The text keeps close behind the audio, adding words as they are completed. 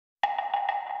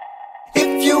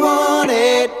If you want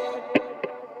it,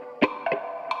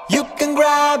 you can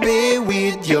grab it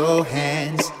with your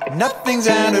hands. Nothing's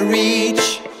out of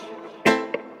reach.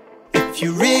 If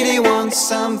you really want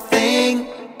something,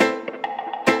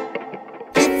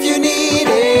 if you need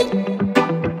it,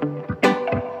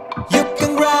 you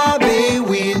can grab it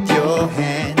with your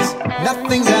hands.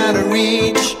 Nothing's out of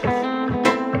reach.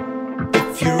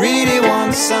 If you really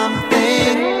want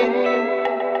something,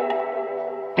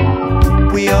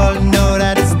 we all know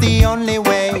that it's the only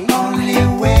way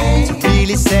to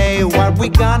really say what we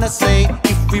gonna say.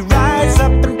 If we rise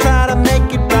up and try to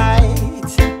make it right,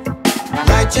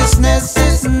 righteousness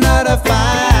is not a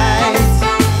fight.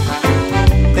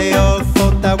 They all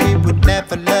thought that we would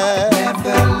never learn.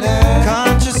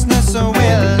 Consciousness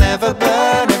will never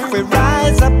burn. If we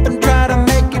rise up and try to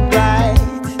make it right,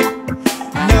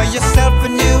 know yourself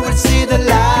and you will see the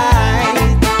light.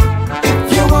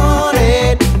 If you want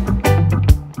it,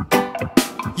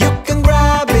 you can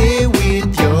grab it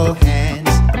with your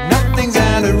hands. Nothing's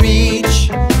out of reach.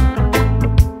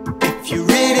 If you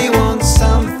really want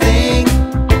something,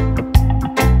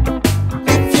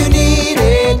 if you need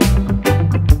it,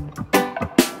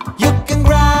 you can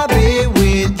grab it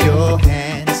with your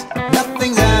hands.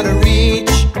 Nothing's out of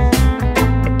reach.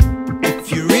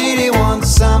 If you really want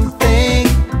something,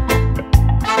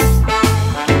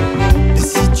 the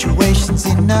situation's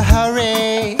in a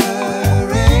hurry.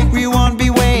 We won't be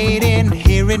waiting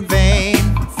here in vain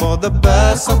for the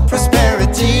burst of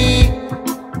prosperity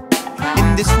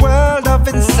in this world of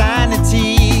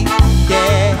insanity.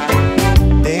 Yeah,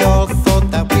 they all thought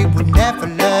that we would never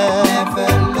learn.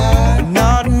 But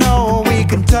not know we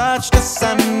can touch the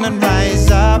sun and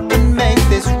rise up and make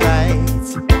this right.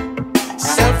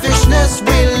 Selfishness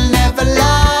will never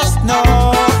last, no.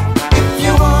 If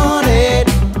you want it,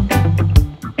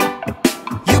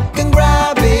 you can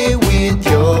grab it with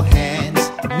your hands.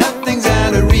 Nothing's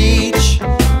out of reach.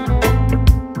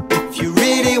 If you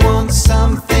really want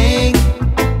something,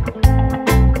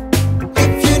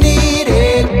 if you need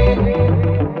it,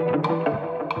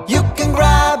 you can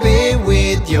grab it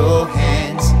with your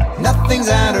hands. Nothing's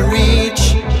out of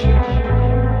reach.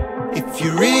 If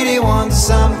you really want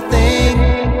something,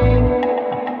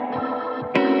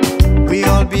 we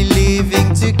all be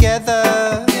living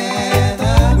together.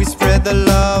 We spread the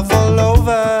love all over.